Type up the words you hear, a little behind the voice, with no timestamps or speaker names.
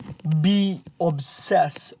be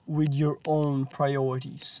obsessed with your own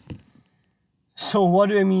priorities. So what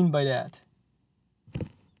do I mean by that?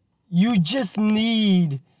 You just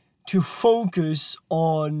need to focus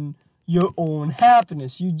on your own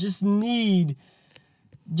happiness. You just need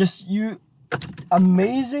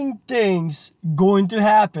amazing things going to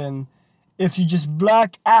happen if you just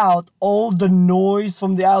black out all the noise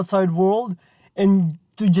from the outside world and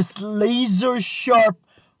to just laser sharp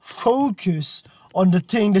focus on the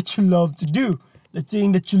thing that you love to do, the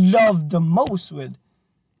thing that you love the most with.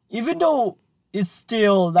 Even though it's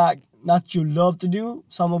still like not your love to do,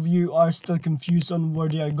 some of you are still confused on where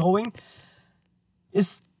they are going,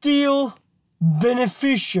 it's still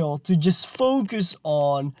beneficial to just focus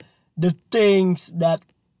on the things that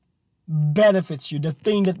benefits you, the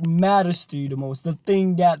thing that matters to you the most, the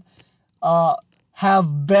thing that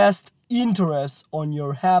have best interest on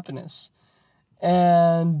your happiness.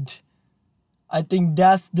 And I think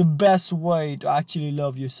that's the best way to actually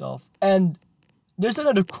love yourself. And there's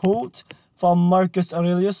another quote from Marcus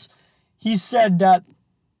Aurelius. He said that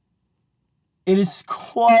it is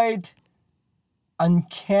quite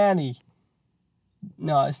uncanny.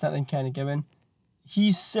 No, it's not uncanny, Kevin.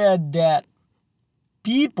 He said that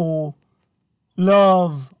people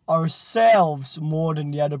love ourselves more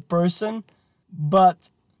than the other person, but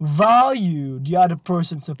value the other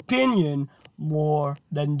person's opinion more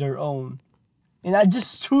than their own. And I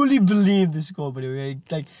just truly believe this quote, by the way.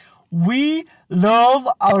 Like, we love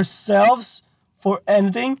ourselves for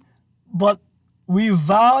anything, but we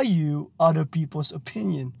value other people's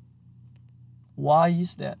opinion. Why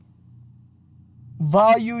is that?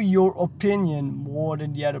 Value your opinion more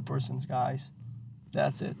than the other person's, guys.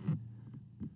 That's it.